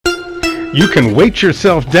You can weight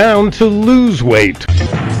yourself down to lose weight.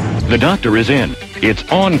 The doctor is in. It's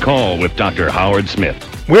On Call with Dr. Howard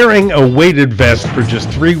Smith. Wearing a weighted vest for just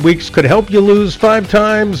 3 weeks could help you lose 5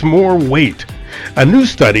 times more weight. A new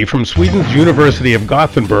study from Sweden's University of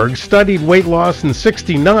Gothenburg studied weight loss in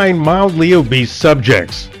 69 mildly obese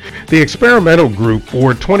subjects. The experimental group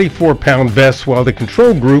wore 24-pound vests while the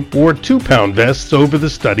control group wore 2-pound vests over the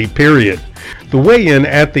study period. The weigh-in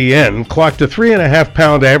at the end clocked a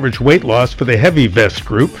 3.5-pound average weight loss for the heavy vest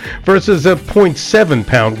group versus a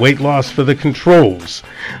 0.7-pound weight loss for the controls.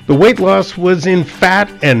 The weight loss was in fat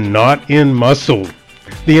and not in muscle.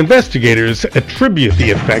 The investigators attribute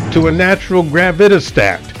the effect to a natural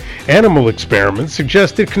gravitastat. Animal experiments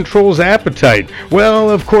suggest it controls appetite. Well,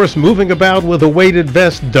 of course, moving about with a weighted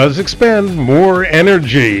vest does expend more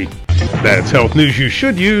energy. That's health news you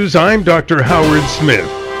should use. I'm Dr. Howard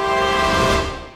Smith.